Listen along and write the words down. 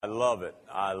I love it.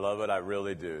 I love it. I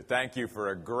really do. Thank you for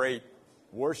a great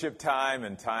worship time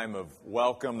and time of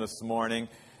welcome this morning.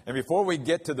 And before we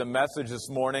get to the message this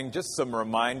morning, just some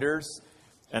reminders.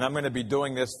 And I'm going to be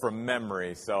doing this from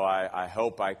memory, so I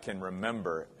hope I can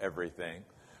remember everything.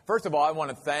 First of all, I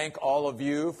want to thank all of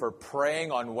you for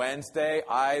praying on Wednesday.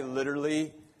 I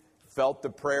literally felt the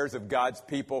prayers of God's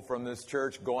people from this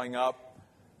church going up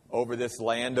over this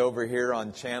land over here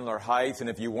on Chandler Heights. And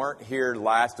if you weren't here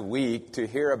last week to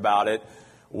hear about it,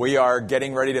 we are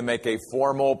getting ready to make a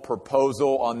formal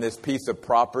proposal on this piece of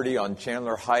property on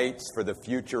Chandler Heights for the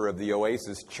future of the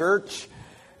Oasis Church.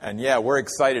 And yeah, we're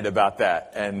excited about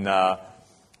that. And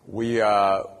we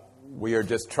are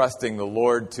just trusting the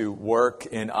Lord to work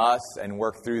in us and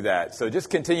work through that. So just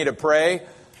continue to pray.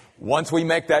 Once we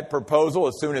make that proposal,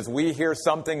 as soon as we hear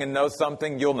something and know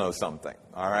something, you'll know something.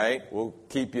 All right? We'll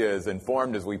keep you as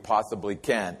informed as we possibly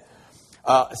can.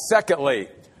 Secondly,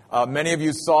 many of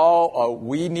you saw,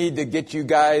 we need to get you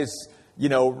guys,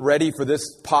 ready for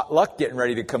this potluck getting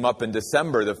ready to come up in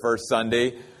December, the first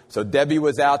Sunday. So Debbie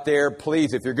was out there.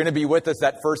 Please, if you're going to be with us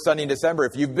that first Sunday in December,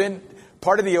 if you've been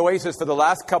part of the Oasis for the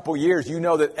last couple years, you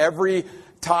know that every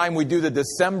time we do the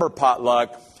December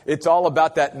potluck, it's all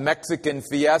about that Mexican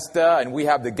fiesta, and we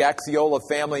have the Gaxiola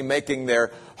family making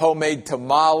their homemade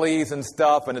tamales and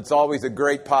stuff, and it's always a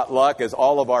great potluck, as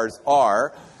all of ours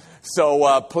are.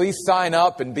 So please sign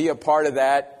up and be a part of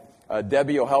that.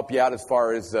 Debbie will help you out as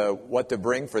far as what to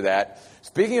bring for that.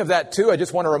 Speaking of that, too, I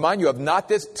just want to remind you of not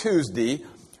this Tuesday,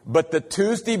 but the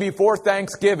Tuesday before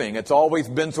Thanksgiving. It's always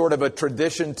been sort of a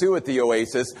tradition, too, at the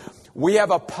Oasis. We have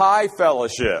a pie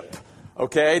fellowship.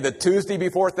 Okay, the Tuesday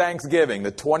before Thanksgiving,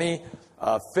 the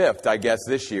 25th, I guess,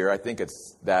 this year. I think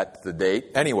that's the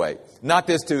date. Anyway, not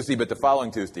this Tuesday, but the following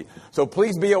Tuesday. So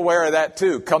please be aware of that,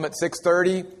 too. Come at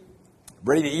 6:30,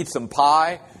 ready to eat some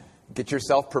pie. Get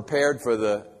yourself prepared for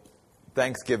the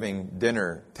Thanksgiving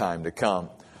dinner time to come.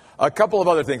 A couple of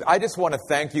other things. I just want to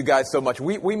thank you guys so much.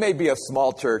 We may be a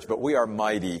small church, but we are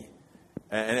mighty.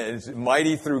 And it's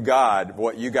mighty through God,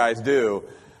 what you guys do.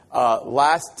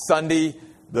 Last Sunday,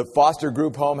 the foster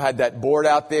group home had that board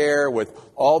out there with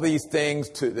all these things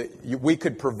we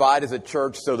could provide as a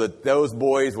church so that those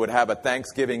boys would have a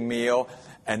Thanksgiving meal.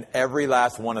 And every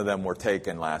last one of them were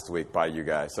taken last week by you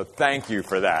guys. So thank you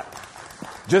for that.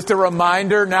 Just a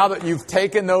reminder, now that you've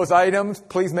taken those items,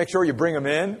 please make sure you bring them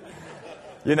in.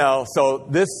 So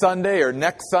this Sunday or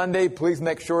next Sunday, please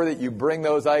make sure that you bring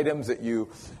those items that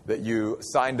you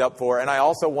signed up for. And I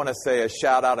also want to say a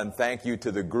shout out and thank you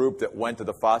to the group that went to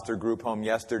the foster group home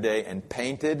yesterday and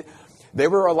painted. They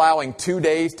were allowing 2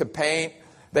 days to paint.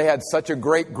 They had such a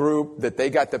great group that they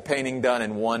got the painting done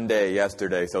in 1 day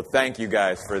yesterday. So thank you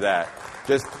guys for that.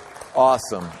 Just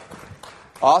awesome.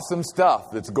 Awesome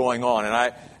stuff that's going on.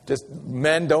 And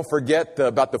men, don't forget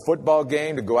about the football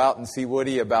game, to go out and see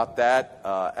Woody about that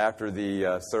after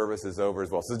the service is over as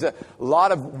well. So just a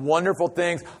lot of wonderful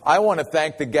things. I want to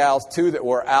thank the gals, too, that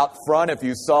were out front. If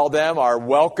you saw them, our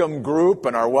welcome group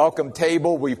and our welcome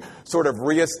table, we've sort of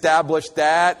reestablished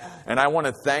that. And I want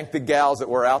to thank the gals that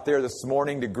were out there this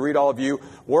morning to greet all of you.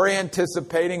 We're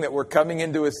anticipating that we're coming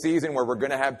into a season where we're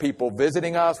going to have people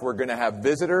visiting us. We're going to have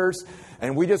visitors.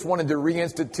 And we just wanted to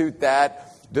reinstitute that,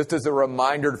 just as a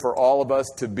reminder for all of us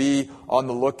to be on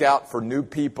the lookout for new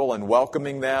people and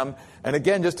welcoming them. And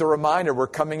again, just a reminder, we're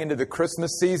coming into the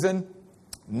Christmas season.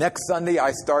 Next Sunday,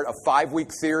 I start a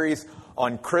 5-week series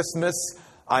on Christmas.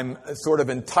 I'm sort of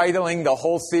entitling the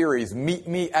whole series, Meet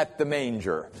Me at the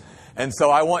Manger. And so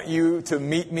I want you to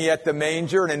meet me at the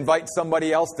manger and invite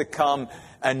somebody else to come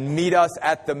and meet us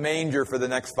at the manger for the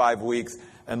next 5 weeks.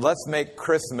 And let's make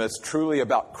Christmas truly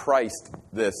about Christ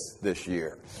this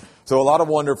year. So a lot of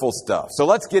wonderful stuff. So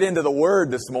let's get into the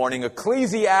word this morning.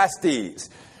 Ecclesiastes.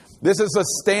 This is a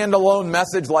standalone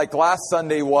message like last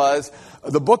Sunday was.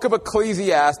 The book of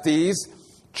Ecclesiastes,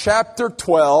 chapter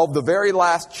 12, the very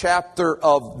last chapter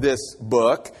of this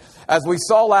book. As we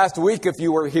saw last week, if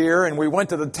you were here, and we went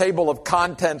to the table of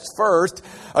contents first,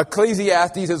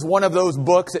 Ecclesiastes is one of those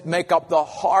books that make up the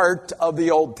heart of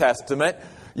the Old Testament.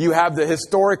 You have the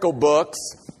historical books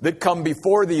that come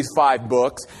before these 5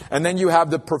 books, and then you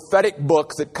have the prophetic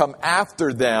books that come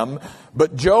after them.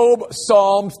 But Job,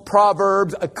 Psalms,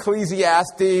 Proverbs,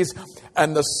 Ecclesiastes,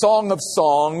 and the Song of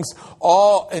Songs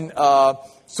all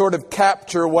sort of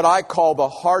capture what I call the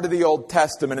heart of the Old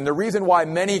Testament. And the reason why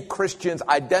many Christians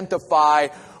identify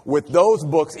with those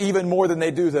books even more than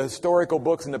they do the historical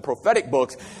books and the prophetic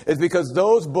books is because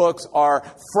those books are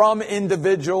from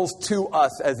individuals to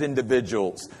us as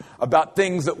individuals about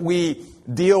things that we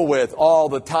deal with all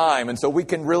the time. And so we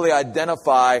can really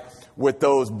identify with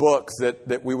those books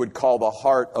that we would call the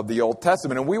heart of the Old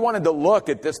Testament. And we wanted to look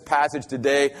at this passage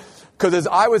today because as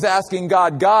I was asking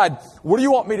God, what do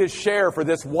you want me to share for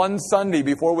this one Sunday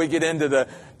before we get into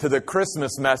the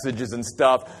Christmas messages and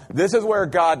stuff? This is where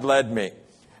God led me.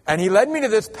 And He led me to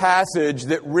this passage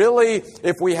that really,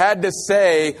 if we had to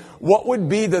say, what would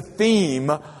be the theme,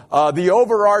 the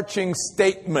overarching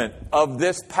statement of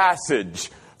this passage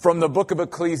from the book of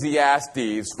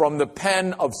Ecclesiastes, from the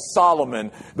pen of Solomon,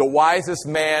 the wisest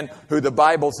man who the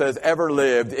Bible says ever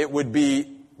lived, it would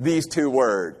be these two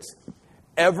words.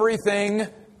 Everything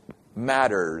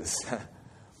matters.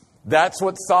 That's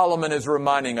what Solomon is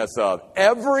reminding us of.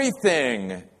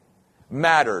 Everything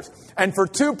matters. And for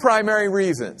two primary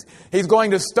reasons. He's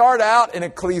going to start out in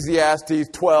Ecclesiastes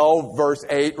 12, verse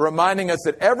 8, reminding us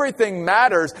that everything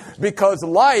matters because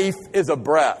life is a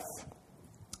breath.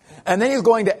 And then he's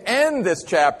going to end this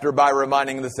chapter by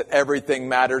reminding us that everything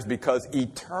matters because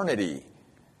eternity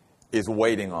is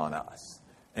waiting on us.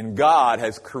 And God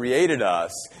has created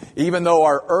us, even though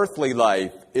our earthly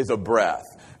life is a breath,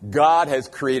 God has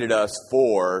created us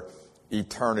for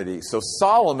eternity. So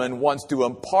Solomon wants to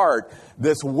impart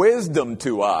this wisdom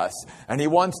to us, and he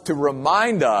wants to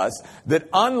remind us that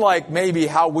unlike maybe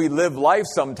how we live life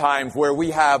sometimes, where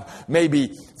we have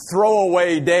maybe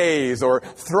throwaway days or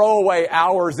throwaway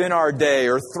hours in our day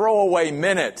or throwaway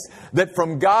minutes, that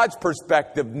from God's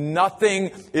perspective,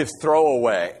 nothing is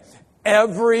throwaway.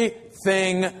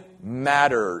 Everything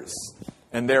matters,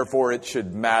 and therefore it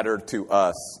should matter to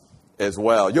us as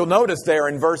well. You'll notice there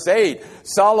in verse 8,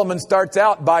 Solomon starts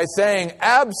out by saying,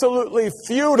 absolutely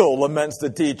futile, laments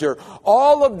the teacher.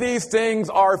 All of these things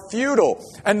are futile.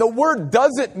 And the word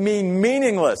doesn't mean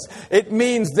meaningless. It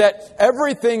means that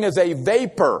everything is a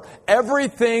vapor.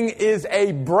 Everything is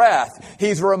a breath.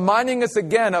 He's reminding us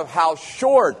again of how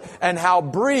short and how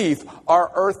brief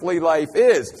our earthly life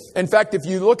is. In fact, if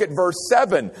you look at verse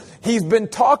 7, he's been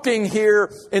talking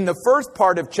here in the first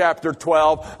part of chapter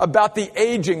 12 about the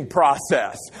aging process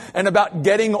and about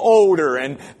getting older.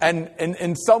 And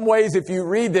in some ways, if you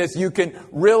read this, you can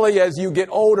really, as you get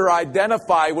older,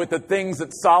 identify with the things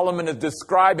that Solomon is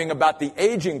describing about the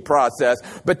aging process.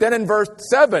 But then in verse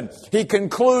 7, he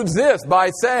concludes this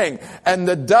by saying, and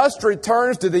the dust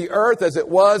returns to the earth as it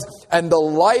was, and the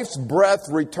life's breath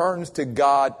returns to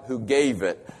God who gave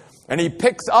it. And he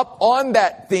picks up on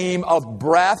that theme of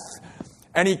breath,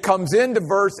 and he comes into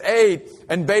verse 8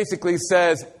 and basically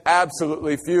says,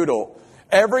 absolutely futile.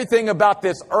 Everything about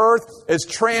this earth is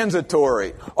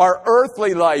transitory. Our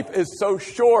earthly life is so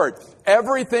short.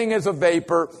 Everything is a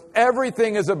vapor.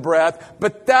 Everything is a breath.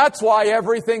 But that's why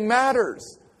everything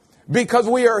matters. Because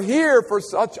we are here for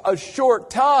such a short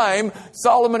time,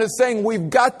 Solomon is saying we've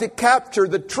got to capture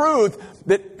the truth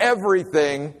that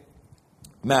everything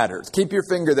matters. Keep your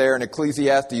finger there in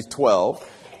Ecclesiastes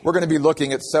 12. We're going to be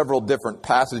looking at several different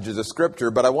passages of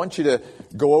Scripture, but I want you to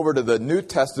go over to the New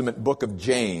Testament book of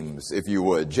James, if you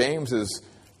would. James is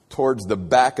towards the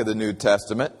back of the New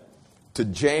Testament, to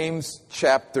James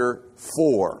chapter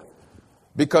 4.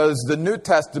 Because the New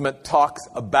Testament talks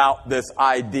about this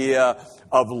idea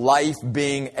of life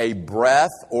being a breath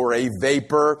or a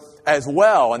vapor as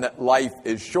well, and that life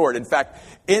is short. In fact,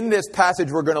 in this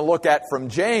passage we're going to look at from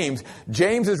James,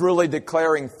 James is really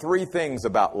declaring three things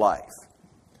about life.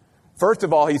 First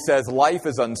of all, he says life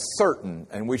is uncertain,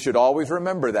 and we should always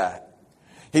remember that.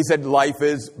 He said life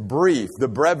is brief, the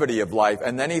brevity of life.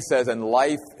 And then he says, and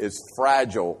life is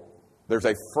fragile. There's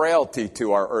a frailty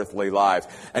to our earthly lives.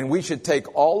 And we should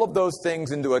take all of those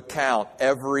things into account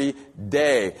every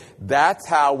day. That's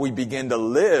how we begin to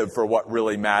live for what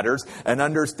really matters and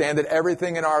understand that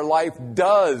everything in our life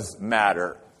does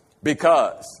matter.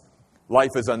 Because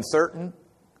life is uncertain,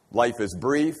 life is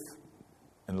brief,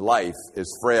 and life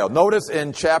is frail. Notice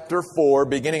in chapter 4,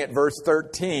 beginning at verse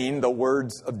 13, the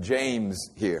words of James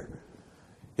here.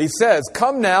 He says,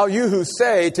 come now, you who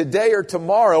say, today or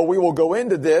tomorrow we will go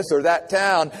into this or that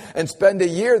town and spend a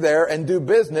year there and do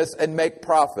business and make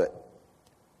profit.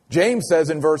 James says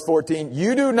in verse 14,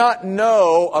 you do not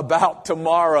know about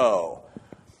tomorrow.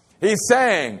 He's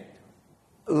saying,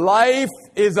 life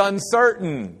is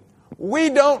uncertain. We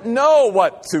don't know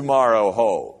what tomorrow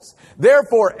holds.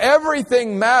 Therefore,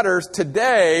 everything matters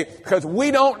today because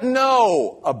we don't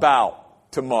know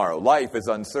about tomorrow. Life is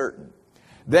uncertain.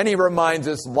 Then he reminds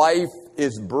us life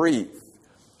is brief.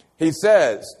 He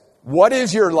says, what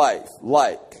is your life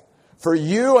like? For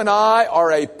you and I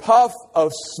are a puff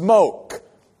of smoke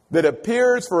that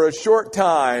appears for a short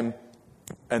time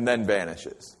and then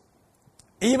vanishes.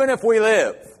 Even if we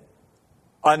live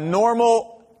a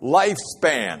normal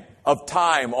lifespan of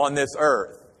time on this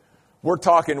earth, We're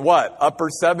talking what? Upper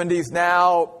 70s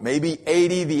now, maybe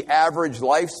 80, the average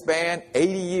lifespan,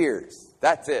 80 years.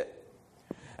 That's it.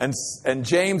 And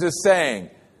James is saying,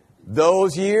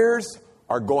 those years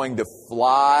are going to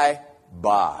fly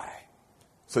by.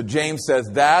 So James says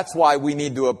that's why we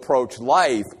need to approach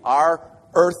life, our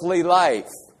earthly life,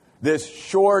 this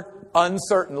short,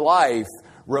 uncertain life,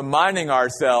 reminding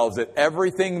ourselves that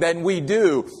everything that we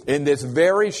do in this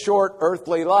very short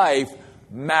earthly life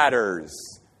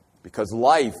matters, because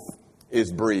life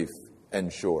is brief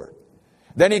and short.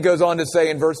 Then he goes on to say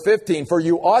in verse 15, for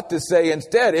you ought to say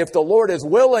instead, if the Lord is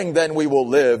willing, then we will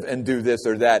live and do this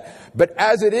or that. But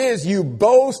as it is, you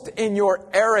boast in your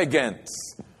arrogance.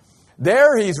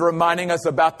 There he's reminding us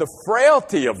about the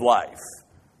frailty of life,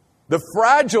 the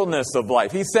fragileness of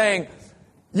life. He's saying,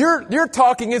 you're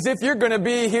talking as if you're going to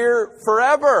be here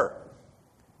forever,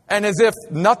 and as if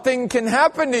nothing can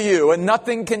happen to you and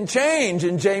nothing can change.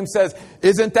 And James says,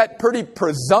 isn't that pretty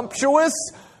presumptuous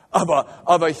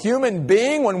of a human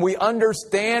being when we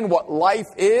understand what life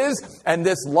is and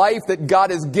this life that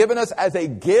God has given us as a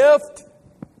gift?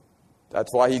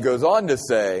 That's why he goes on to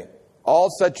say, all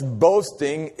such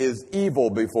boasting is evil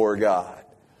before God.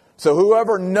 So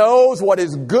whoever knows what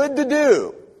is good to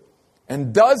do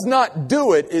and does not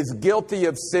do it is guilty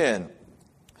of sin.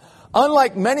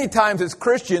 Unlike many times as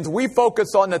Christians, we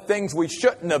focus on the things we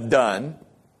shouldn't have done.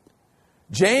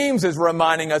 James is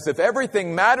reminding us if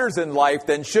everything matters in life,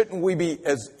 then shouldn't we be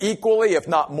as equally, if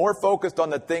not more, focused on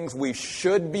the things we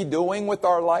should be doing with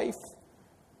our life?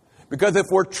 Because if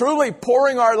we're truly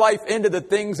pouring our life into the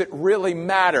things that really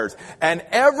matters, and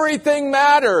everything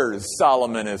matters,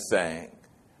 Solomon is saying,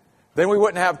 then we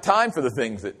wouldn't have time for the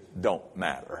things that don't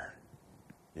matter,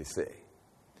 you see.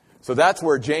 So that's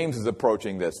where James is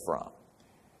approaching this from.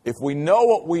 If we know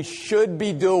what we should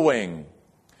be doing,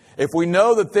 if we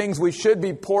know the things we should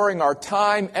be pouring our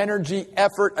time, energy,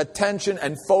 effort, attention,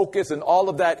 and focus and all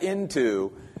of that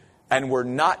into, and we're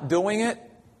not doing it,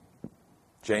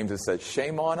 James has said,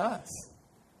 shame on us.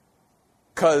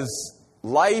 Because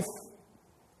life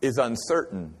is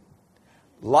uncertain.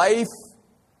 Life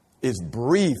is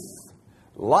brief.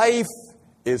 Life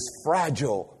is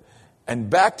fragile. And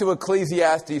back to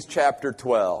Ecclesiastes chapter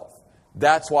 12.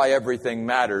 That's why everything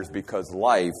matters, because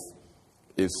life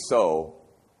is so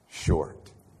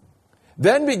short.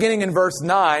 Then beginning in verse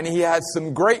 9, he has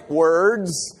some great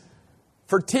words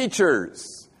for teachers.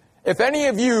 If any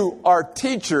of you are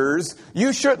teachers,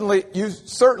 you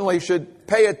certainly should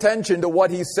pay attention to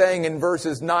what he's saying in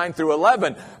verses 9 through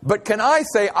 11. But can I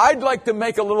say, I'd like to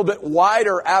make a little bit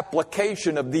wider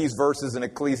application of these verses in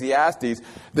Ecclesiastes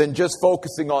than just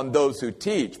focusing on those who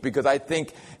teach. Because I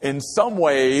think in some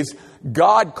ways,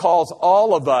 God calls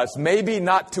all of us, maybe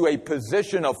not to a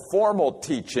position of formal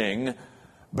teaching,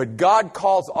 but God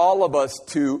calls all of us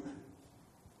to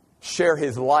share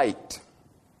his light.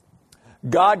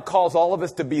 God calls all of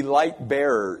us to be light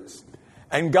bearers.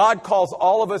 And God calls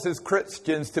all of us as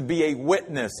Christians to be a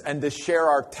witness and to share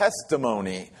our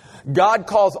testimony. God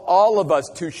calls all of us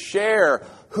to share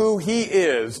who he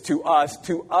is to us,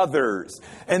 to others.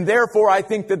 And therefore, I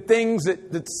think the things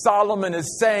that Solomon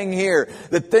is saying here,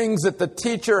 the things that the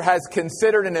teacher has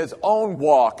considered in his own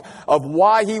walk of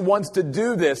why he wants to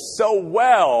do this so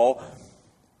well,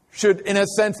 should, in a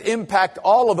sense, impact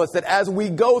all of us, that as we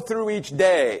go through each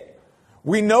day,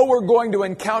 we know we're going to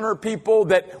encounter people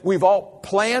that we've all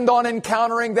planned on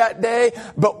encountering that day,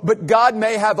 but God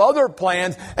may have other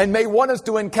plans and may want us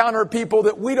to encounter people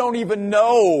that we don't even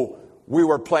know we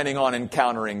were planning on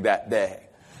encountering that day.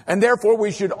 And therefore,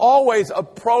 we should always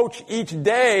approach each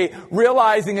day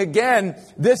realizing, again,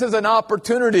 this is an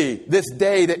opportunity, this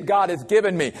day that God has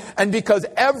given me. And because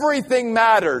everything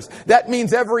matters, that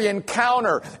means every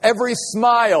encounter, every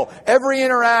smile, every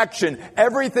interaction,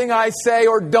 everything I say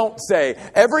or don't say,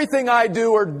 everything I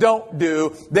do or don't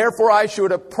do. Therefore, I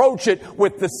should approach it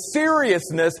with the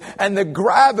seriousness and the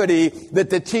gravity that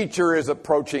the teacher is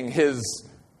approaching his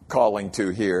calling to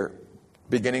here.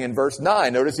 Beginning in verse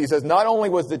 9, notice he says, not only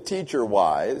was the teacher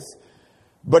wise,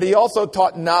 but he also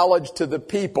taught knowledge to the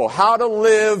people, how to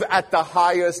live at the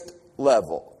highest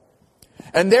level.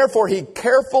 And therefore he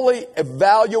carefully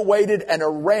evaluated and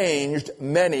arranged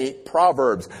many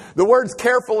proverbs. The words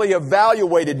carefully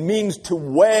evaluated means to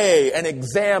weigh and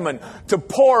examine, to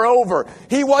pore over.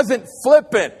 He wasn't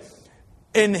flippant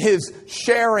in his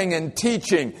sharing and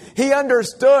teaching. He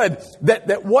understood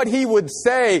that what he would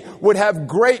say would have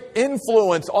great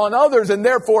influence on others, and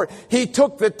therefore he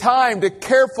took the time to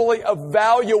carefully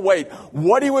evaluate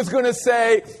what he was going to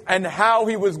say and how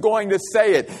he was going to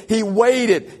say it. He weighed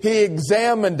it. He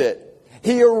examined it.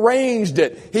 He arranged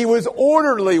it. He was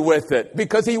orderly with it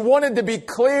because he wanted to be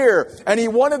clear, and he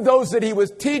wanted those that he was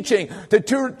teaching to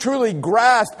truly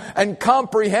grasp and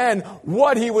comprehend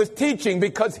what he was teaching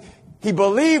because he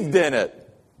believed in it,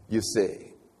 you see.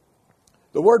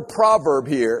 The word proverb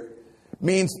here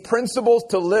means principles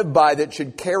to live by that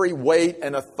should carry weight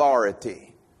and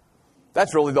authority.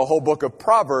 That's really the whole book of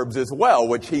Proverbs as well,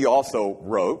 which he also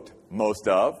wrote most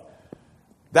of.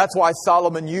 That's why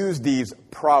Solomon used these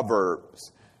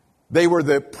proverbs. They were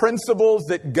the principles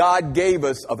that God gave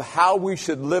us of how we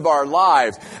should live our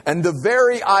lives. And the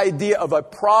very idea of a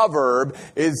proverb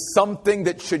is something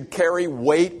that should carry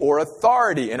weight or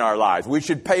authority in our lives. We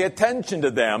should pay attention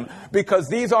to them because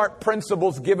these aren't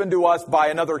principles given to us by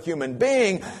another human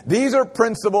being. These are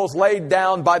principles laid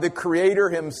down by the Creator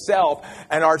himself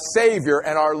and our Savior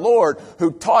and our Lord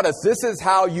who taught us this is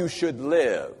how you should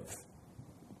live.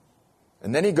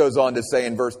 And then he goes on to say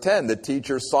in verse 10, the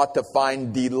teacher sought to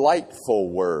find delightful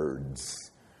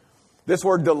words. This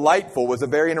word delightful was a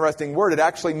very interesting word. It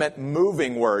actually meant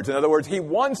moving words. In other words, he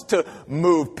wants to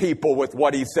move people with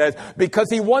what he says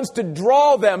because he wants to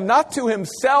draw them not to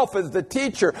himself as the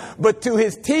teacher, but to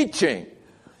his teaching.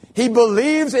 He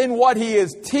believes in what he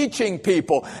is teaching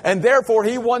people, and therefore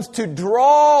he wants to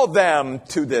draw them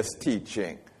to this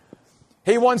teaching.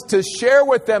 He wants to share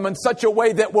with them in such a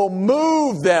way that will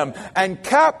move them and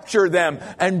capture them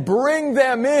and bring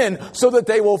them in so that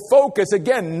they will focus,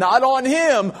 again, not on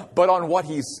him, but on what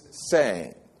he's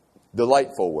saying.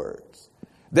 Delightful words.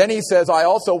 Then he says, I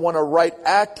also want to write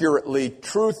accurately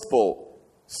truthful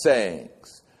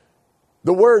sayings.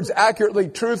 The words accurately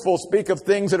truthful speak of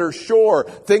things that are sure,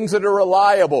 things that are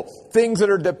reliable, things that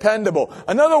are dependable.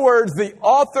 In other words, the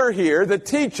author here, the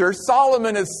teacher,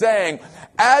 Solomon is saying,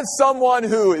 as someone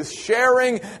who is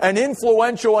sharing and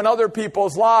influential in other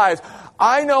people's lives,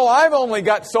 I know I've only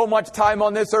got so much time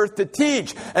on this earth to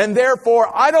teach, and therefore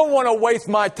I don't want to waste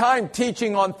my time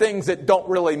teaching on things that don't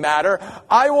really matter.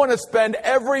 I want to spend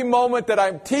every moment that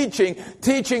I'm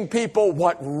teaching people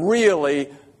what really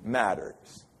matters.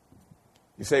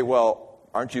 You say, well,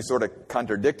 aren't you sort of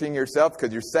contradicting yourself?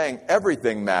 Because you're saying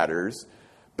everything matters,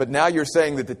 but now you're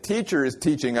saying that the teacher is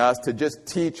teaching us to just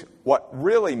teach what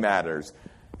really matters.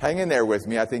 Hang in there with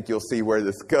me. I think you'll see where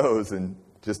this goes in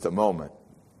just a moment.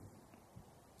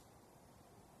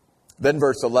 Then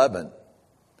verse 11.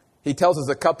 He tells us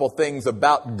a couple things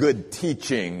about good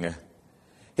teaching.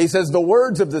 He says, the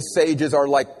words of the sages are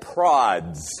like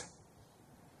prods.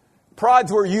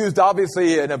 Prods were used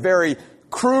obviously in a very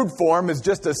crude form as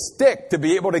just a stick to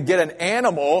be able to get an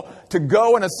animal to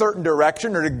go in a certain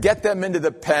direction or to get them into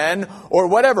the pen or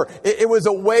whatever. It was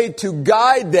a way to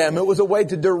guide them. It was a way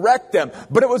to direct them.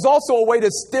 But it was also a way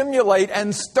to stimulate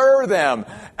and stir them.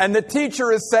 And the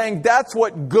teacher is saying that's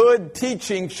what good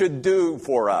teaching should do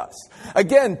for us.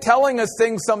 Again, telling us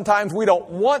things sometimes we don't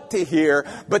want to hear,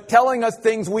 but telling us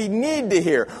things we need to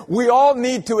hear. We all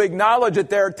need to acknowledge that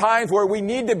there are times where we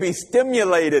need to be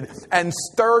stimulated and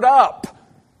stirred up.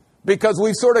 Because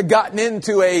we've sort of gotten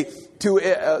into a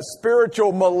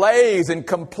spiritual malaise and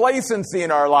complacency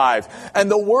in our lives. And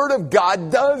the Word of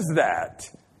God does that.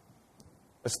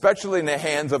 Especially in the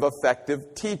hands of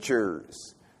effective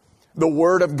teachers. The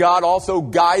Word of God also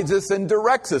guides us and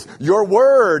directs us. Your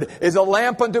Word is a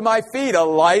lamp unto my feet, a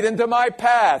light unto my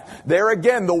path. There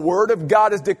again, the Word of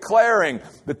God is declaring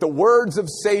that the words of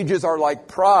sages are like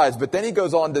prods. But then he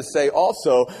goes on to say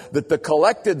also that the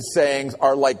collected sayings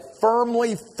are like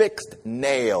firmly fixed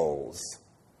nails.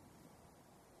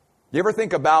 You ever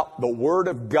think about the Word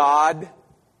of God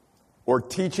or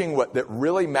teaching what that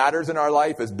really matters in our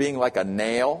life as being like a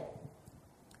nail?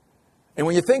 And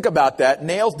when you think about that,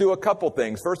 nails do a couple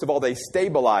things. First of all, they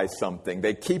stabilize something.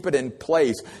 They keep it in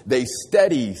place. They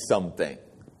steady something.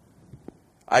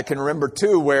 I can remember,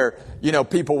 too, where,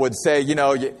 people would say, you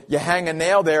hang a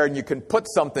nail there and you can put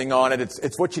something on it.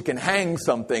 It's what you can hang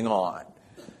something on.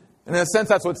 And in a sense,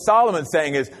 that's what Solomon's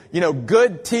saying is,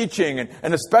 good teaching,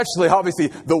 and especially, obviously,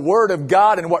 the Word of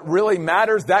God and what really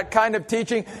matters, that kind of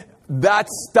teaching,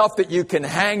 that's stuff that you can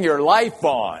hang your life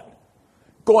on.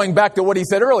 Going back to what he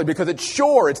said earlier, because it's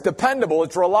sure, it's dependable,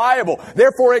 it's reliable.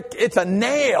 Therefore, it's a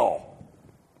nail.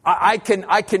 I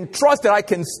can trust it. I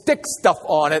can stick stuff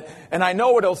on it, and I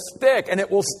know it'll stick, and it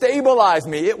will stabilize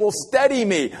me. It will steady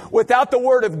me. Without the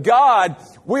Word of God,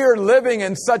 we are living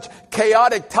in such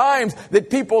chaotic times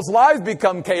that people's lives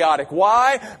become chaotic.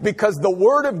 Why? Because the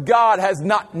Word of God has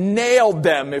not nailed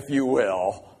them, if you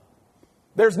will.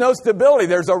 There's no stability.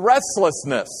 There's a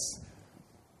restlessness.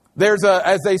 There's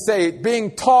as they say,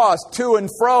 being tossed to and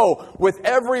fro with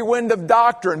every wind of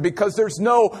doctrine because there's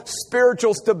no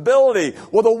spiritual stability.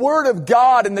 Well, the Word of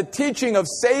God and the teaching of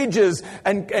sages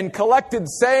and collected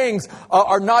sayings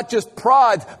are not just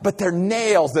prods, but they're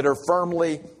nails that are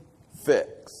firmly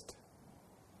fixed.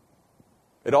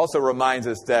 It also reminds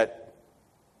us that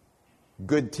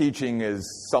good teaching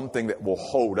is something that will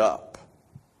hold up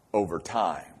over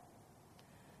time.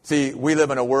 See, we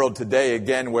live in a world today,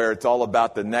 again, where it's all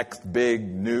about the next big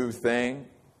new thing,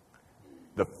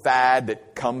 the fad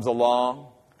that comes along.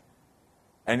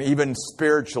 And even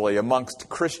spiritually, amongst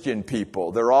Christian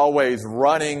people, they're always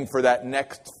running for that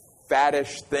next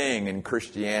faddish thing in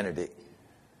Christianity.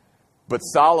 But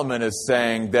Solomon is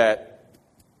saying that,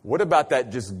 what about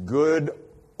that just good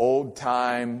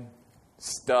old-time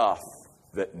stuff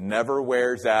that never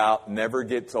wears out, never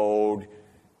gets old?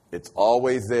 It's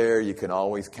always there. You can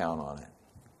always count on it.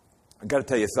 I've got to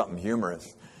tell you something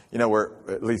humorous. You know, where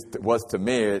at least it was to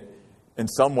me, in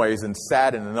some ways, and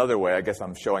sad in another way. I guess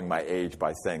I'm showing my age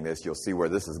by saying this. You'll see where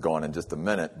this is going in just a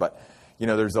minute. But, you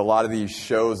know, there's a lot of these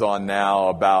shows on now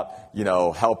about, you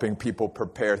know, helping people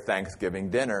prepare Thanksgiving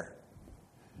dinner.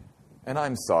 And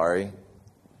I'm sorry.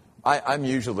 I'm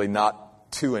usually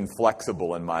not too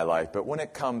inflexible in my life. But when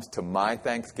it comes to my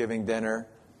Thanksgiving dinner,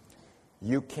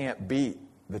 you can't beat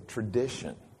the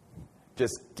tradition.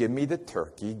 Just give me the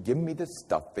turkey, give me the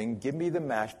stuffing, give me the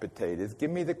mashed potatoes, give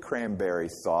me the cranberry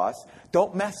sauce.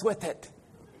 Don't mess with it.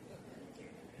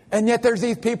 And yet there's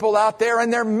these people out there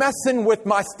and they're messing with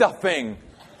my stuffing.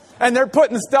 And they're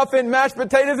putting stuff in mashed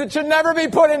potatoes that should never be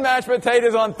put in mashed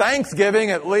potatoes on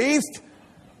Thanksgiving, at least.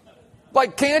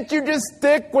 Like, can't you just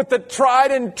stick with the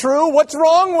tried and true? What's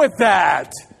wrong with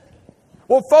that?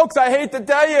 Well, folks, I hate to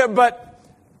tell you, but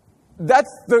that's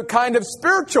the kind of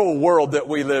spiritual world that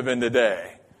we live in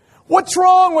today. What's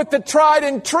wrong with the tried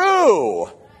and true?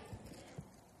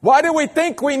 Why do we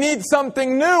think we need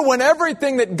something new when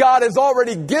everything that God has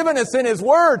already given us in His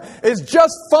Word is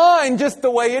just fine, just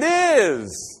the way it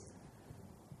is?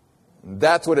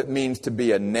 That's what it means to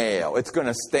be a nail. It's going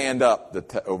to stand up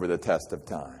over the test of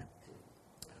time.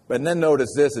 But then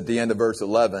notice this at the end of verse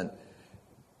 11.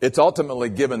 It's ultimately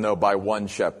given, though, by one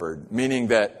shepherd, meaning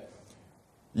that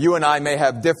you and I may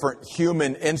have different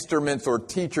human instruments or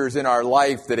teachers in our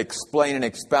life that explain and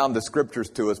expound the Scriptures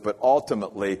to us, but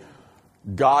ultimately,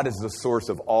 God is the source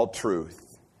of all truth.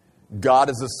 God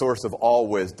is the source of all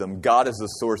wisdom. God is the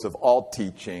source of all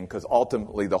teaching, because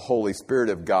ultimately the Holy Spirit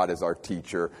of God is our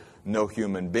teacher, no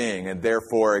human being. And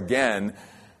therefore, again,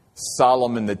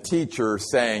 Solomon the teacher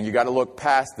saying, you got to look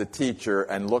past the teacher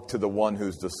and look to the one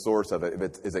who's the source of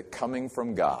it. Is it coming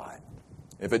from God?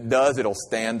 If it does, it'll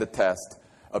stand the test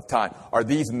of time. Are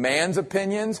these man's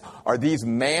opinions? Are these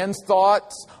man's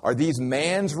thoughts? Are these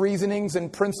man's reasonings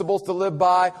and principles to live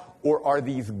by? Or are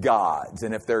these God's?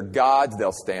 And if they're God's,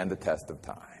 they'll stand the test of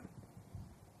time.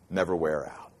 Never wear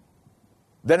out.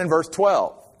 Then in verse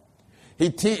 12,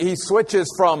 he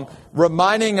switches from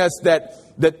reminding us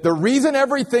that the reason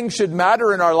everything should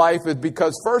matter in our life is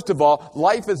because, first of all,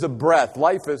 life is a breath.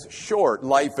 Life is short.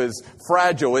 Life is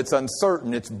fragile. It's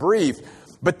uncertain. It's brief.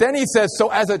 But then he says,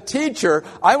 so as a teacher,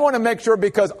 I want to make sure,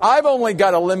 because I've only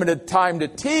got a limited time to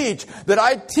teach, that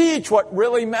I teach what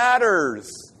really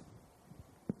matters.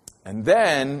 And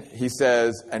then he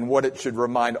says, and what it should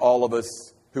remind all of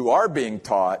us who are being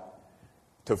taught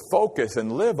to focus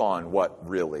and live on what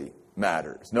really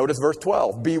matters. Notice verse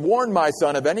 12. Be warned, my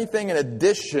son, of anything in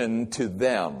addition to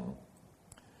them,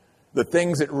 the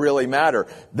things that really matter.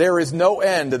 There is no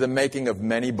end to the making of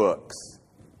many books.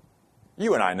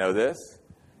 You and I know this.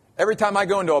 Every time I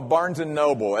go into a Barnes &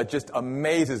 Noble, it just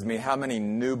amazes me how many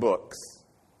new books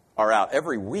are out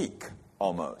every week,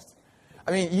 almost.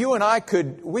 I mean, you and I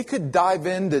could dive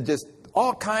into just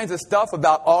all kinds of stuff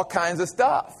about all kinds of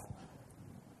stuff.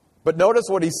 But notice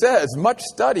what he says, much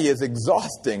study is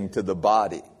exhausting to the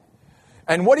body.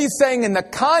 And what he's saying in the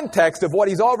context of what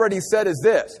he's already said is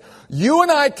this. You and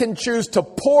I can choose to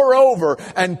pour over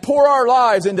and pour our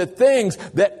lives into things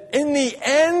that in the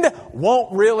end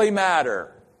won't really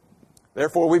matter.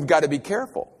 Therefore, we've got to be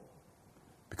careful.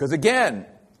 Because again,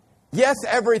 yes,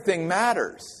 everything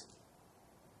matters.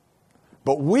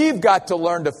 But we've got to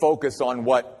learn to focus on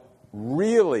what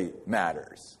really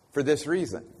matters for this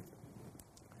reason.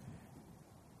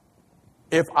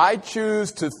 If I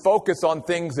choose to focus on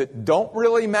things that don't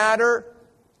really matter,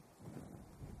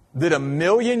 that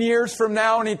 1,000,000 years from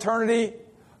now in eternity,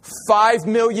 5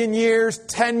 million years,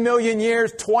 10 million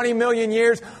years, 20 million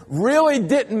years really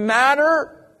didn't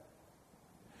matter,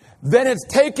 then it's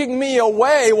taking me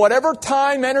away, whatever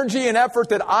time, energy, and effort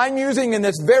that I'm using in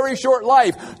this very short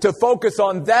life to focus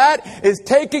on that is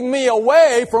taking me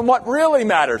away from what really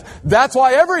matters. That's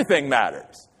why everything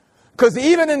matters. Because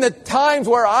even in the times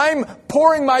where I'm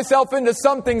pouring myself into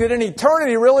something that in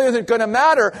eternity really isn't going to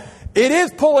matter, it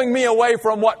is pulling me away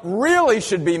from what really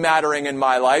should be mattering in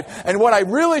my life and what I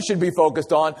really should be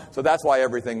focused on. So that's why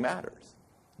everything matters.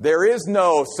 There is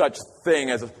no such thing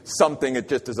as something that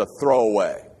just is a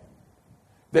throwaway.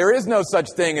 There is no such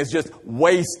thing as just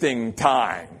wasting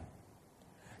time.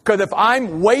 Because if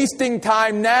I'm wasting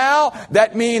time now,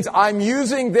 that means I'm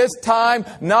using this time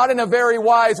not in a very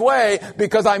wise way,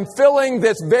 because I'm filling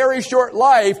this very short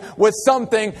life with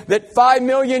something that 5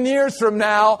 million years from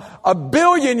now, 1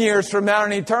 billion years from now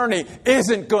in eternity,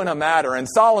 isn't going to matter. And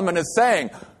Solomon is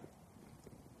saying,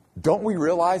 don't we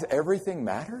realize everything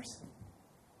matters?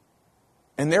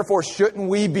 And therefore, shouldn't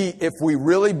we be, if we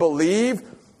really believe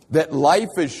that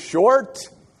life is short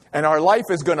and our life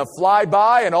is going to fly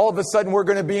by and all of a sudden we're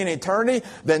going to be in eternity,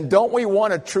 then don't we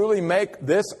want to truly make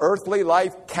this earthly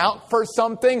life count for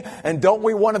something? And don't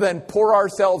we want to then pour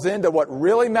ourselves into what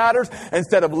really matters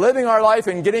instead of living our life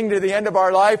and getting to the end of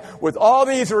our life with all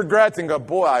these regrets and go,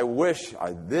 boy, I wish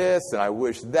I this and I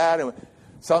wish that. And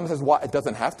someone says, why? It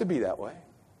doesn't have to be that way.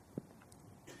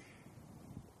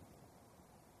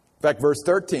 In fact, verse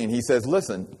 13, he says,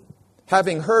 listen,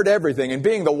 having heard everything and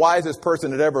being the wisest person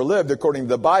that ever lived, according to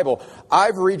the Bible,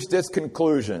 I've reached this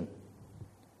conclusion.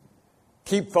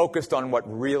 Keep focused on what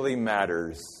really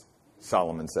matters,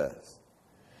 Solomon says.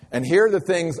 And here are the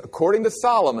things, according to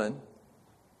Solomon,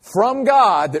 from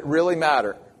God that really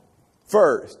matter.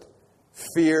 First,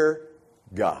 fear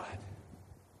God.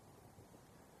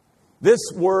 This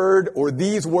word or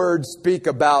these words speak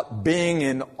about being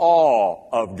in awe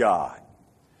of God.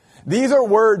 These are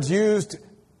words used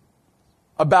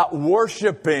about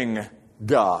worshiping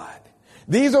God.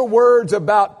 These are words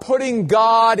about putting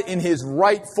God in His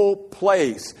rightful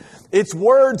place. It's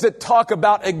words that talk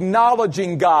about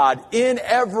acknowledging God in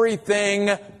everything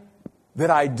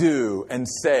that I do and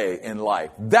say in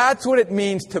life. That's what it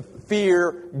means to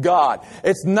fear God.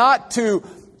 It's not to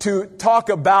talk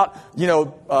about,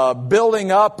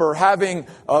 building up or having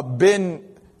been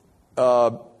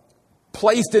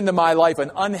placed into my life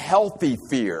an unhealthy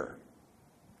fear.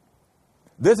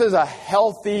 This is a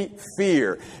healthy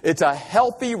fear. It's a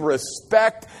healthy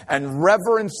respect and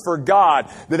reverence for God.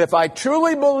 That if I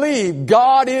truly believe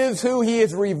God is who He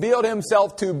has revealed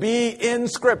Himself to be in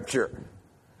Scripture,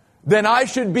 then I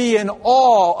should be in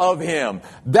awe of Him.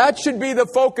 That should be the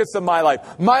focus of my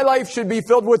life. My life should be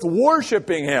filled with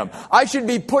worshiping Him. I should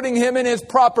be putting Him in His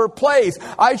proper place.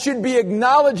 I should be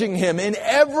acknowledging Him in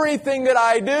everything that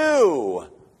I do.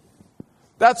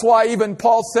 That's why even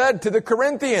Paul said to the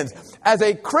Corinthians, as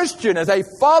a Christian, as a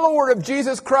follower of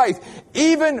Jesus Christ,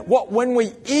 even when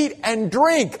we eat and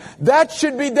drink, that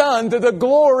should be done to the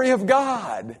glory of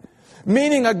God.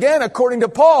 Meaning, again, according to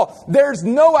Paul, there's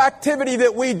no activity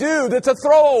that we do that's a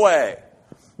throwaway.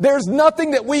 There's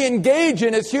nothing that we engage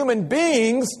in as human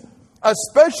beings,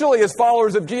 especially as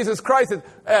followers of Jesus Christ,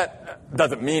 that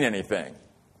doesn't mean anything.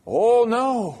 Oh,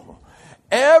 no.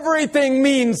 Everything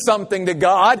means something to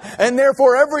God, and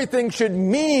therefore everything should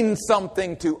mean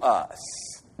something to us.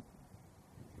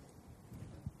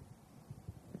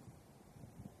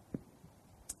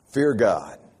 Fear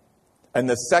God. And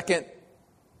the second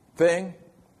thing,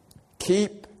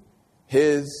 keep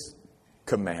His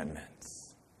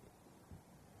commandments.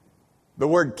 The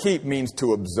word keep means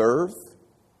to observe,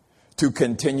 to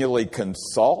continually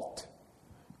consult,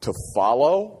 to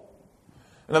follow.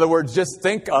 In other words, just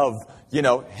think of,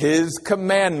 His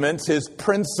commandments, His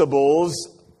principles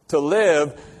to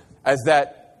live as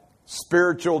that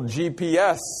spiritual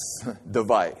GPS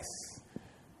device.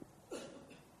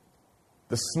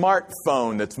 The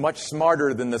smartphone that's much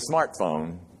smarter than the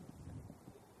smartphone.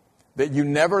 That you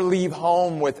never leave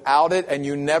home without it and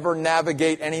you never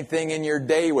navigate anything in your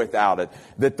day without it.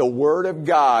 That the Word of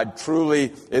God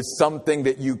truly is something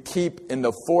that you keep in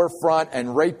the forefront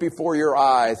and right before your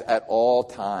eyes at all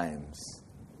times.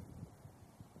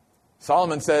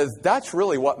 Solomon says that's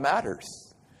really what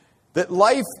matters. That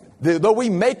life, though we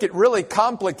make it really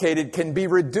complicated, can be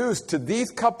reduced to these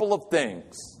couple of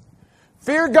things.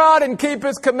 Fear God and keep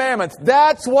His commandments.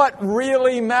 That's what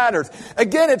really matters.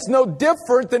 Again, it's no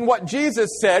different than what Jesus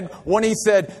said when He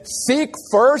said, seek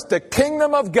first the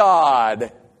kingdom of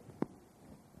God.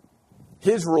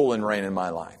 His rule and reign in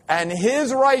my life. And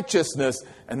His righteousness.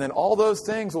 And then all those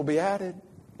things will be added.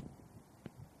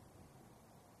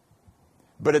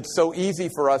 But it's so easy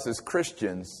for us as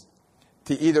Christians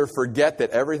to either forget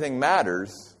that everything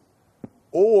matters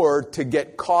or to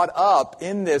get caught up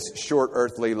in this short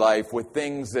earthly life with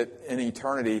things that in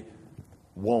eternity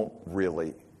won't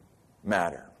really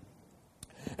matter.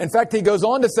 In fact, he goes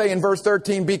on to say in verse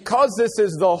 13, because this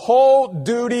is the whole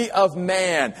duty of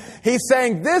man. He's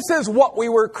saying this is what we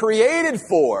were created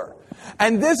for.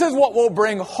 And this is what will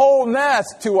bring wholeness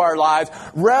to our lives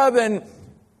rather than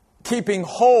keeping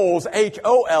holes,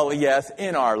 Holes,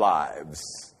 in our lives.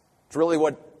 It's really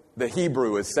what the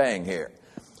Hebrew is saying here.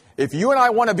 If you and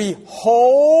I want to be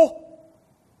whole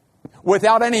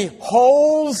without any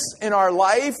holes in our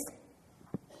life,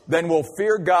 then we'll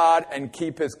fear God and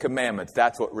keep His commandments.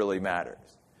 That's what really matters.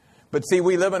 But see,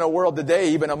 we live in a world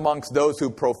today, even amongst those who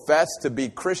profess to be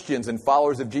Christians and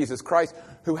followers of Jesus Christ,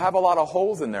 who have a lot of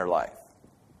holes in their life.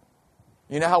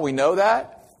 You know how we know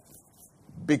that?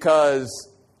 Because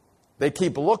they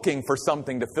keep looking for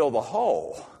something to fill the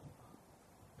hole.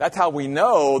 That's how we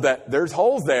know that there's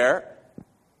holes there.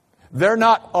 They're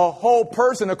not a whole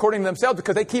person according to themselves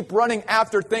because they keep running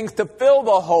after things to fill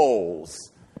the holes.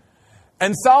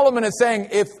 And Solomon is saying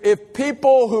if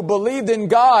people who believed in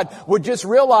God would just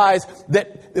realize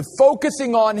that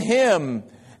focusing on Him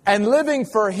and living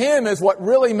for Him is what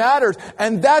really matters.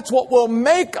 And that's what will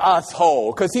make us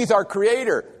whole because He's our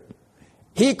Creator.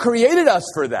 He created us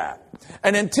for that.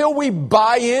 And until we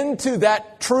buy into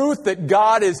that truth that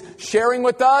God is sharing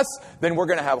with us, then we're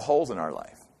going to have holes in our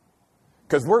life.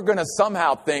 Because we're going to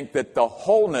somehow think that the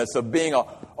wholeness of being a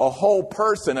whole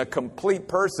person, a complete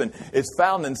person, is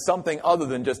found in something other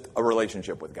than just a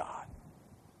relationship with God.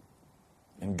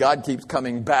 And God keeps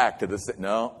coming back to this.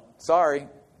 No, sorry.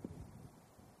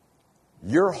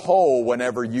 You're whole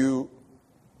whenever you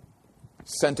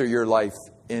center your life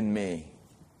in me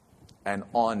and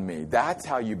on me. That's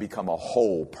how you become a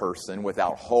whole person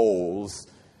without holes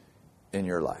in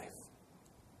your life.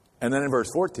 And then in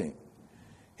verse 14,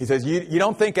 he says, you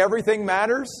don't think everything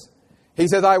matters? He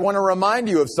says, I want to remind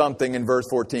you of something in verse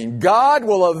 14. God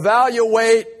will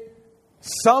evaluate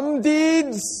some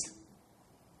deeds.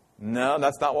 No,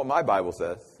 that's not what my Bible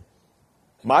says.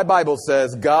 My Bible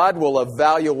says God will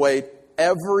evaluate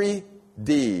every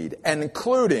deed,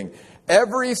 including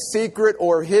every secret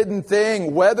or hidden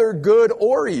thing, whether good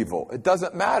or evil. It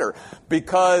doesn't matter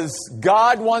because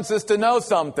God wants us to know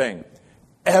something.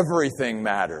 Everything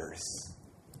matters.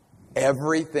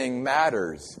 Everything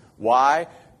matters. Why?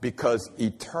 Because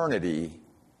eternity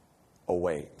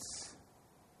awaits.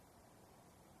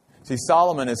 See,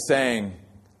 Solomon is saying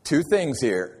two things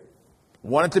here.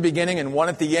 One at the beginning and one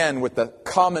at the end with the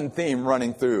common theme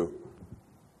running through.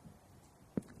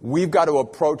 We've got to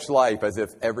approach life as if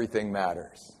everything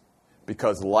matters.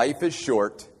 Because life is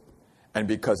short and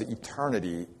because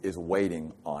eternity is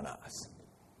waiting on us.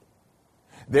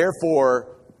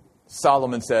 Therefore,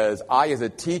 Solomon says, I as a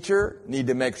teacher need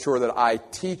to make sure that I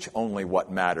teach only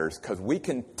what matters. Because we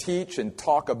can teach and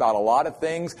talk about a lot of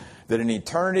things that in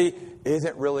eternity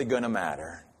isn't really going to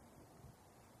matter.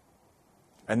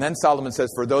 And then Solomon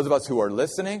says, for those of us who are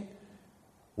listening,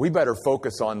 we better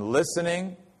focus on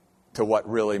listening to what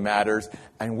really matters.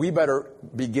 And we better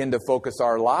begin to focus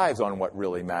our lives on what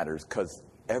really matters. Because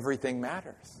everything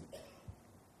matters.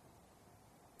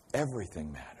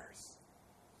 Everything matters.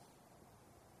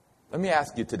 Let me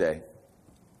ask you today.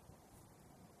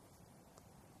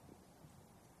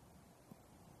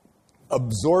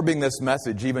 Absorbing this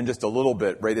message even just a little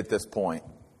bit right at this point.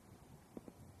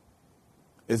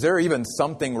 Is there even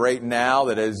something right now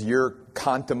that as you're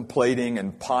contemplating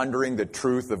and pondering the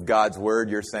truth of God's Word,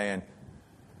 you're saying,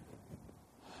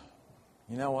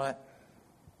 you know what?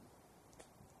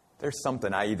 There's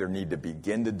something I either need to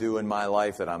begin to do in my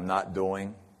life that I'm not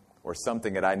doing, or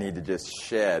something that I need to just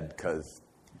shed because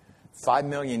 5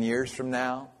 million years from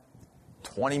now,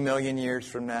 20 million years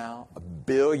from now, 1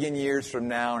 billion years from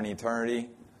now in eternity,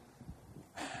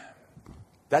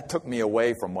 that took me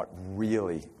away from what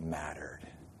really mattered.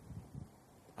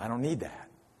 I don't need that.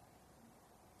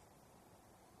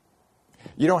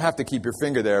 You don't have to keep your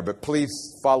finger there, but please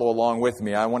follow along with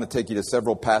me. I want to take you to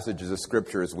several passages of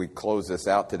Scripture as we close this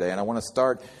out today. And I want to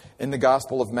start in the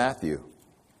Gospel of Matthew.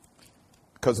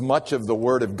 Because much of the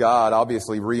Word of God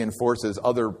obviously reinforces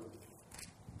other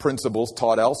principles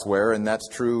taught elsewhere, and that's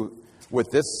true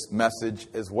with this message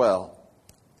as well.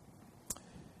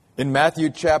 In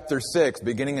Matthew chapter 6,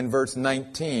 beginning in verse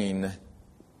 19,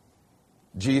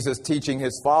 Jesus teaching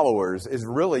His followers is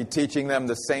really teaching them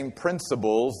the same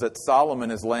principles that Solomon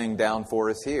is laying down for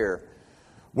us here.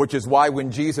 Which is why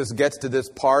when Jesus gets to this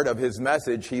part of His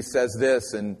message, He says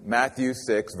this in Matthew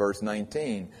 6, verse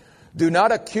 19. Do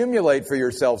not accumulate for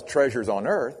yourselves treasures on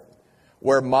earth,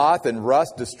 where moth and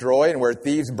rust destroy and where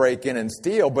thieves break in and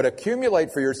steal, but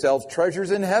accumulate for yourselves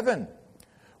treasures in heaven,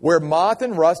 where moth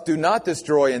and rust do not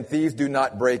destroy and thieves do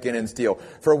not break in and steal.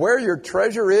 For where your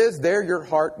treasure is, there your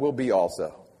heart will be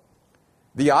also.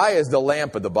 The eye is the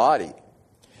lamp of the body.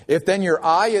 If then your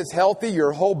eye is healthy,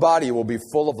 your whole body will be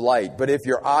full of light. But if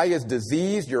your eye is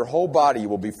diseased, your whole body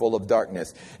will be full of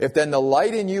darkness. If then the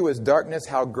light in you is darkness,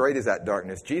 how great is that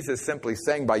darkness? Jesus is simply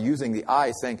saying, by using the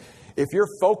eye, saying, if your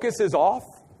focus is off,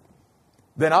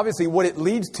 then obviously what it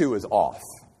leads to is off.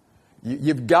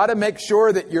 You've got to make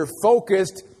sure that you're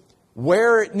focused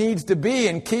where it needs to be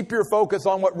and keep your focus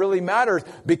on what really matters,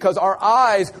 because our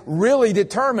eyes really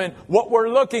determine what we're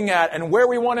looking at and where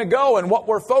we want to go and what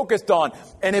we're focused on.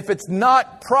 And if it's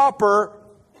not proper,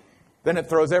 then it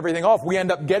throws everything off. We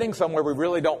end up getting somewhere we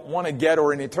really don't want to get,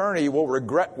 or in eternity we'll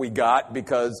regret we got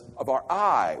because of our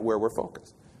eye, where we're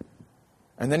focused.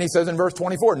 And then he says in verse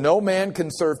 24, no man can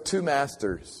serve two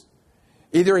masters.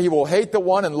 Either he will hate the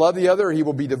one and love the other, or he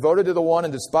will be devoted to the one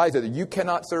and despise the other. You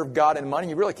cannot serve God in money.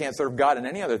 You really can't serve God in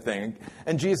any other thing.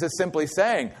 And Jesus is simply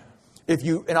saying, if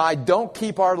you and I don't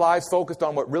keep our lives focused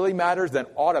on what really matters, then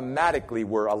automatically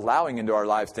we're allowing into our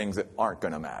lives things that aren't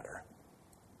going to matter.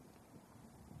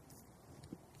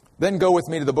 Then go with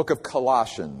me to the book of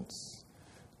Colossians,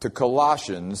 to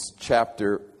Colossians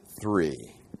chapter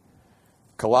 3.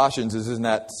 Colossians is in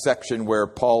that section where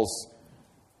Paul's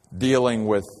dealing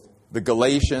with the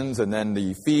Galatians, and then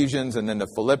the Ephesians, and then the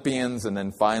Philippians, and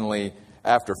then finally,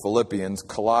 after Philippians,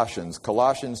 Colossians.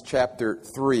 Colossians chapter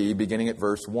 3, beginning at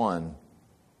verse 1.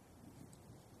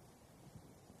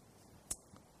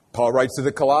 Paul writes to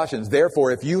the Colossians,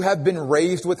 therefore, if you have been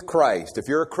raised with Christ, if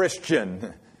you're a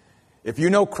Christian, if you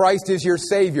know Christ is your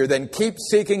Savior, then keep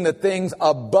seeking the things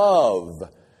above,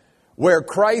 where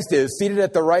Christ is, seated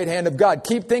at the right hand of God.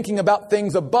 Keep thinking about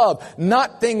things above,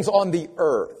 not things on the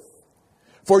earth.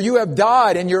 For you have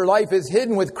died, and your life is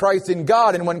hidden with Christ in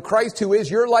God. And when Christ, who is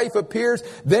your life, appears,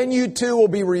 then you too will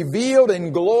be revealed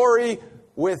in glory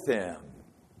with Him.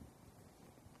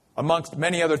 Amongst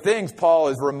many other things, Paul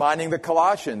is reminding the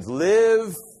Colossians,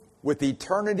 live with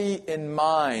eternity in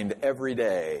mind every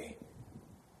day.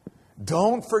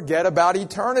 Don't forget about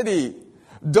eternity.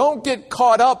 Don't get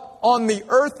caught up on the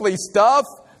earthly stuff.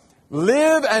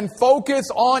 Live and focus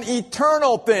on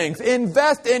eternal things.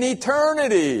 Invest in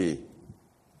eternity.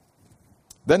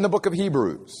 Then the book of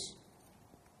Hebrews.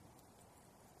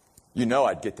 You know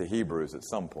I'd get to Hebrews at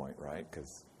some point, right?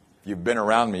 Because if you've been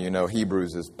around me, you know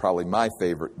Hebrews is probably my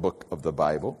favorite book of the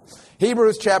Bible.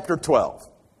 Hebrews chapter 12.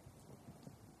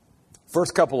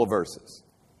 First couple of verses.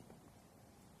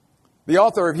 The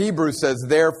author of Hebrews says,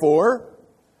 therefore,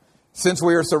 since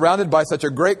we are surrounded by such a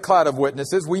great cloud of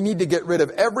witnesses, we need to get rid of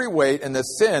every weight and the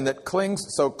sin that clings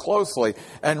so closely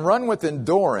and run with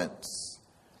endurance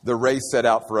the race set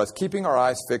out for us, keeping our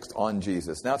eyes fixed on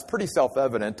Jesus. Now, it's pretty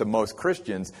self-evident to most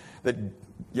Christians that,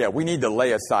 we need to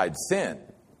lay aside sin.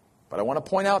 But I want to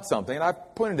point out something, and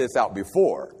I've pointed this out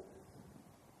before.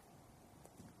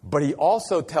 But he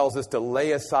also tells us to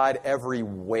lay aside every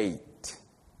weight.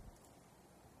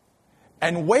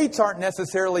 And weights aren't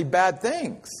necessarily bad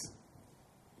things.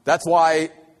 That's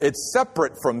why it's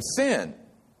separate from sin.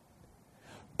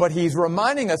 But he's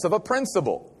reminding us of a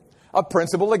principle. A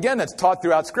principle, again, that's taught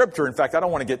throughout Scripture. In fact, I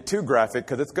don't want to get too graphic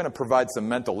because it's going to provide some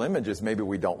mental images maybe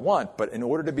we don't want. But in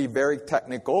order to be very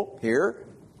technical here,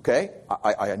 okay,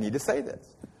 I need to say this.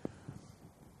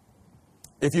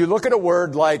 If you look at a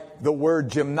word like the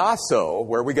word gymnaso,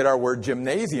 where we get our word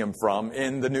gymnasium from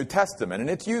in the New Testament,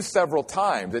 and it's used several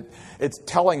times. It's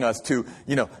telling us to,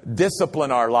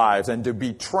 discipline our lives and to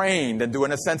be trained and to,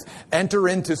 in a sense, enter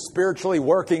into spiritually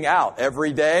working out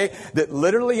every day. That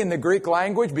literally in the Greek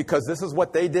language, because this is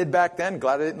what they did back then,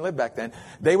 glad I didn't live back then,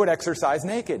 they would exercise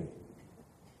naked.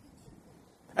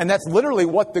 And that's literally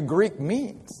what the Greek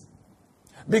means.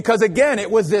 Because again, it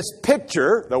was this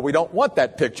picture, though we don't want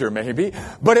that picture maybe,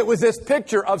 but it was this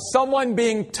picture of someone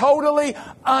being totally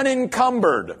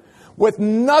unencumbered with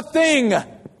nothing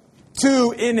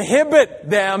to inhibit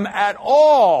them at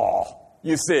all,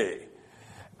 you see.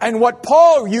 And what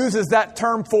Paul uses that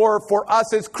term for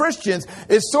us as Christians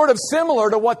is sort of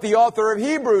similar to what the author of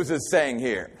Hebrews is saying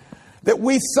here. That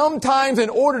we sometimes, in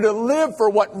order to live for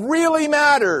what really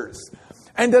matters,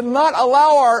 and to not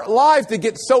allow our lives to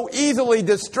get so easily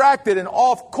distracted and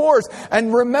off course,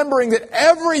 and remembering that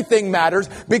everything matters,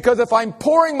 because if I'm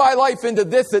pouring my life into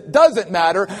this that doesn't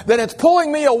matter, then it's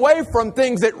pulling me away from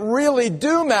things that really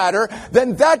do matter,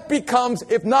 then that becomes,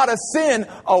 if not a sin,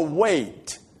 a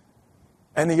weight.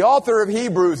 And the author of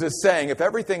Hebrews is saying, if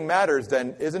everything matters,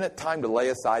 then isn't it time to lay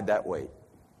aside that weight?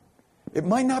 It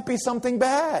might not be something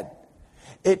bad.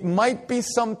 It might be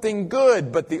something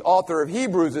good, but the author of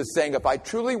Hebrews is saying, if I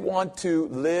truly want to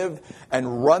live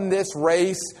and run this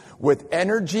race with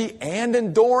energy and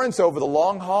endurance over the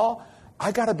long haul,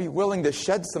 I got to be willing to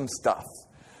shed some stuff.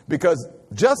 Because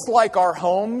just like our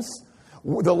homes,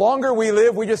 the longer we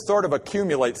live, we just sort of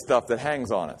accumulate stuff that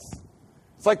hangs on us.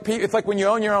 It's like when you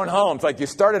own your own home. It's like you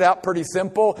started out pretty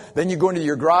simple, then you go into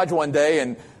your garage one day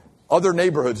and other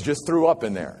neighborhoods just threw up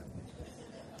in there.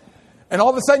 And all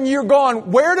of a sudden you're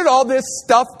going, where did all this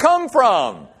stuff come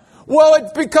from? Well,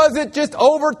 it's because it just,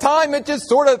 over time, it just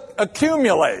sort of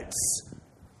accumulates.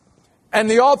 And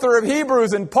the author of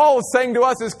Hebrews and Paul is saying to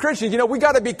us as Christians, we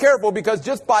got to be careful, because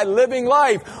just by living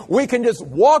life, we can just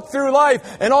walk through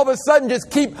life and all of a sudden just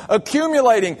keep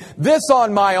accumulating this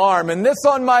on my arm and this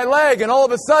on my leg. And all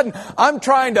of a sudden I'm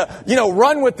trying to,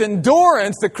 run with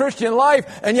endurance the Christian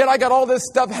life, and yet I got all this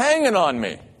stuff hanging on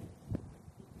me.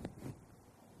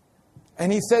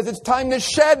 And he says it's time to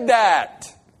shed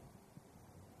that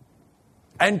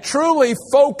and truly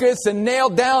focus and nail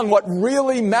down what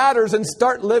really matters and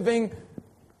start living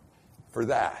for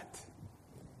that.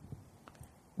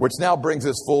 Which now brings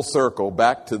us full circle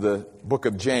back to the book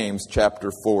of James, chapter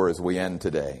 4, as we end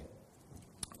today.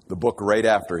 The book right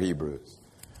after Hebrews.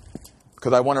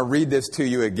 Because I want to read this to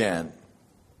you again.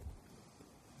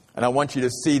 And I want you to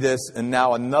see this in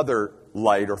now another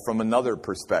light, or from another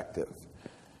perspective.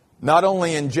 Not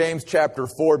only in James chapter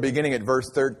 4, beginning at verse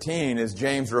 13, is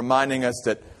James reminding us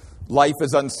that life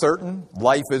is uncertain,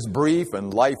 life is brief,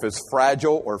 and life is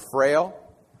fragile or frail.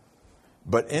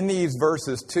 But in these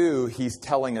verses too, he's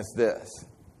telling us this.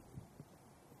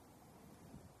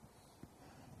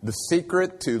 The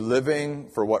secret to living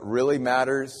for what really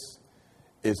matters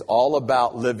is all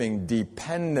about living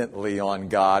dependently on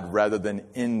God rather than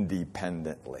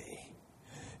independently.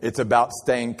 It's about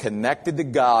staying connected to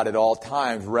God at all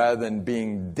times rather than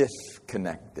being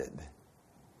disconnected.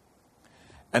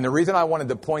 And the reason I wanted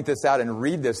to point this out and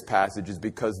read this passage is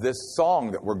because this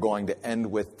song that we're going to end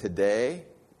with today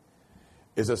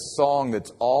is a song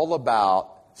that's all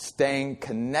about staying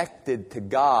connected to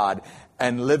God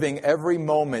and living every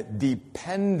moment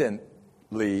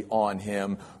dependently on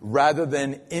Him rather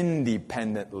than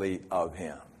independently of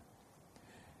Him.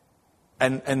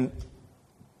 And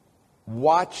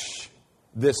watch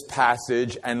this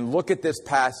passage and look at this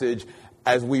passage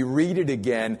as we read it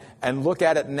again, and look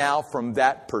at it now from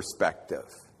that perspective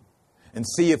and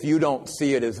see if you don't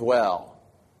see it as well.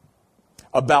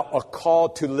 About a call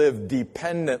to live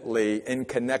dependently in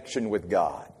connection with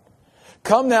God.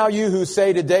 Come now, you who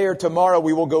say today or tomorrow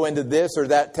we will go into this or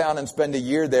that town and spend a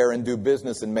year there and do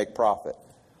business and make profit.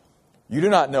 You do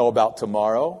not know about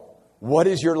tomorrow. What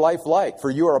is your life like? For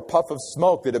you are a puff of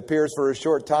smoke that appears for a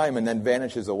short time and then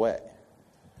vanishes away.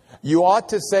 You ought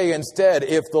to say instead,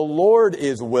 if the Lord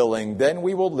is willing, then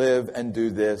we will live and do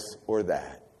this or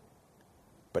that.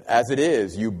 But as it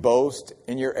is, you boast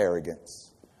in your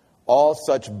arrogance. All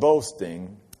such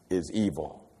boasting is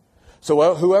evil.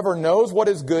 So whoever knows what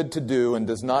is good to do and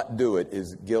does not do it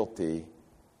is guilty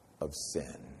of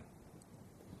sin.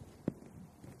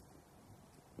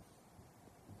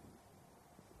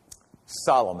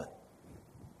 Solomon,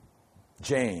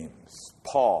 James,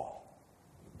 Paul,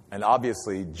 and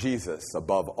obviously Jesus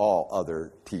above all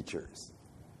other teachers,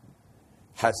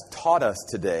 has taught us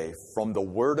today from the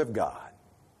Word of God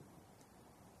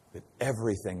that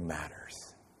everything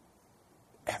matters.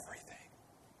 Everything.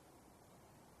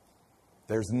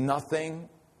 There's nothing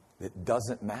that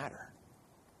doesn't matter.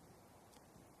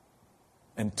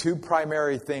 And two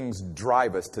primary things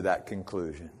drive us to that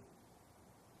conclusion.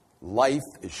 Life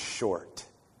is short.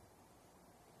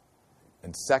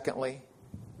 And secondly,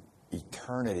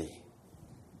 eternity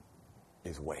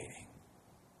is waiting.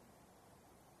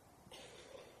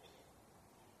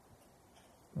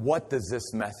 What does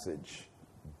this message,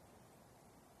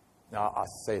 now I'll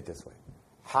say it this way,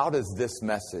 how does this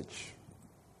message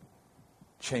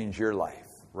change your life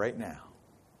right now?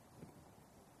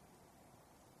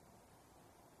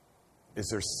 Is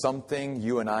there something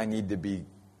you and I need to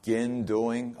begin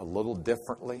doing a little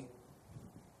differently?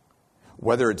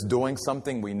 Whether it's doing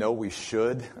something we know we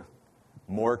should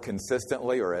more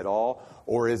consistently or at all,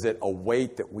 or is it a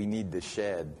weight that we need to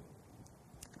shed?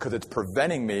 Because it's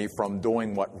preventing me from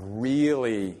doing what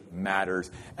really matters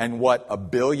and what 1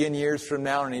 billion years from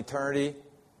now in eternity,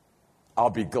 I'll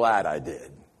be glad I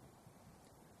did.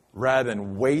 Rather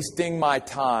than wasting my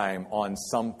time on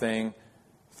something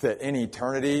that in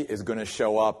eternity is going to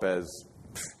show up as,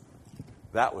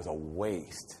 that was a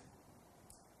waste.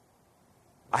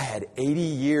 I had 80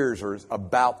 years or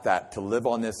about that to live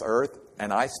on this earth,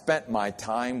 and I spent my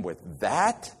time with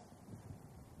that?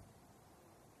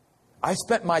 I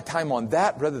spent my time on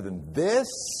that rather than this.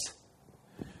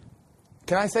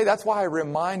 Can I say that's why I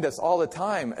remind us all the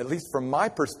time, at least from my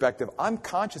perspective, I'm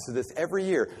conscious of this every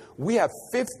year. We have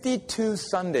 52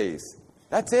 Sundays.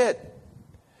 That's it.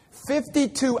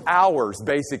 52 hours,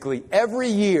 basically, every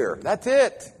year. That's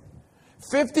it.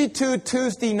 52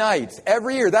 Tuesday nights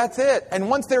every year. That's it. And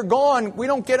once they're gone, we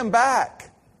don't get them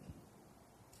back.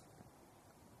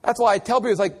 That's why I tell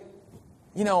people, it's like,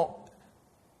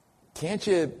 can't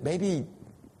you maybe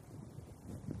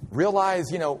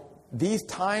realize, these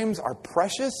times are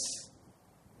precious?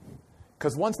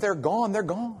 Because once they're gone, they're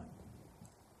gone.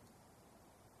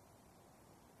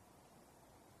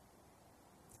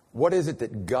 What is it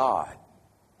that God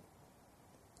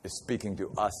is speaking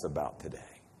to us about today?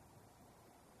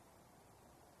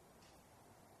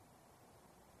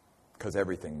 Because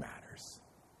everything matters.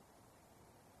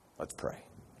 Let's pray.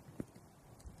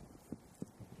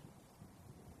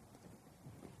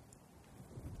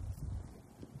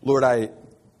 Lord, I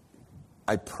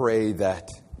pray that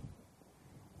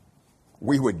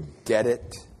we would get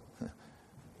it,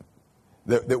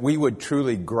 that we would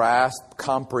truly grasp,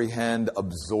 comprehend,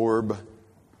 absorb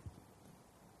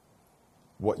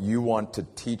what you want to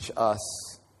teach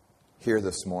us here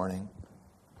this morning.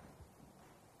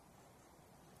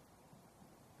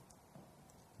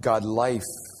 God, life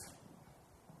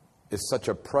is such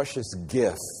a precious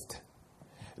gift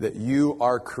that you,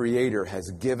 our Creator, has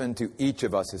given to each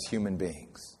of us as human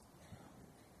beings.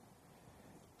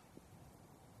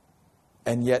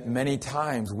 And yet many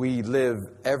times we live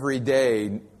every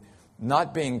day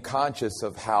not being conscious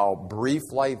of how brief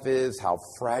life is, how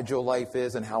fragile life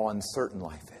is, and how uncertain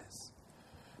life is.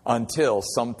 Until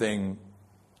some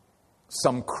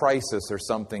crisis or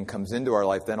something comes into our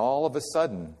life, then all of a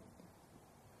sudden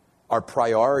our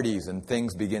priorities and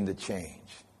things begin to change.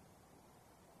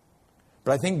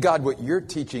 But I think, God, what you're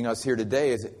teaching us here today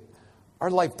is that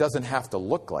our life doesn't have to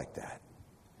look like that.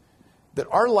 That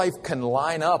our life can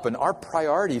line up and our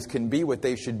priorities can be what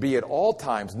they should be at all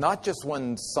times, not just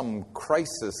when some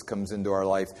crisis comes into our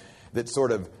life that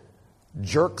sort of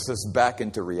jerks us back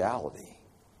into reality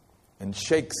and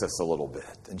shakes us a little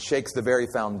bit and shakes the very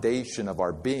foundation of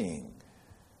our being.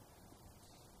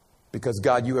 Because,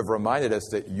 God, you have reminded us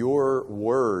that your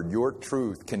word, your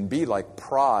truth, can be like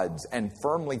prods and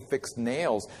firmly fixed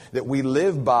nails that we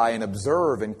live by and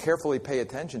observe and carefully pay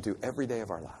attention to every day of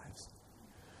our lives.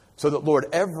 So that, Lord,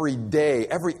 every day,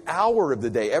 every hour of the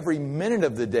day, every minute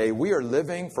of the day, we are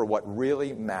living for what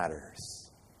really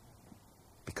matters.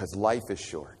 Because life is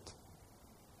short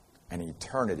and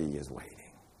eternity is waiting.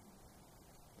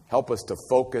 Help us to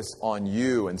focus on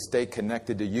you and stay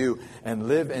connected to you and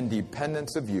live in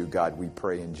dependence of you, God, we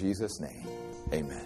pray in Jesus' name. Amen.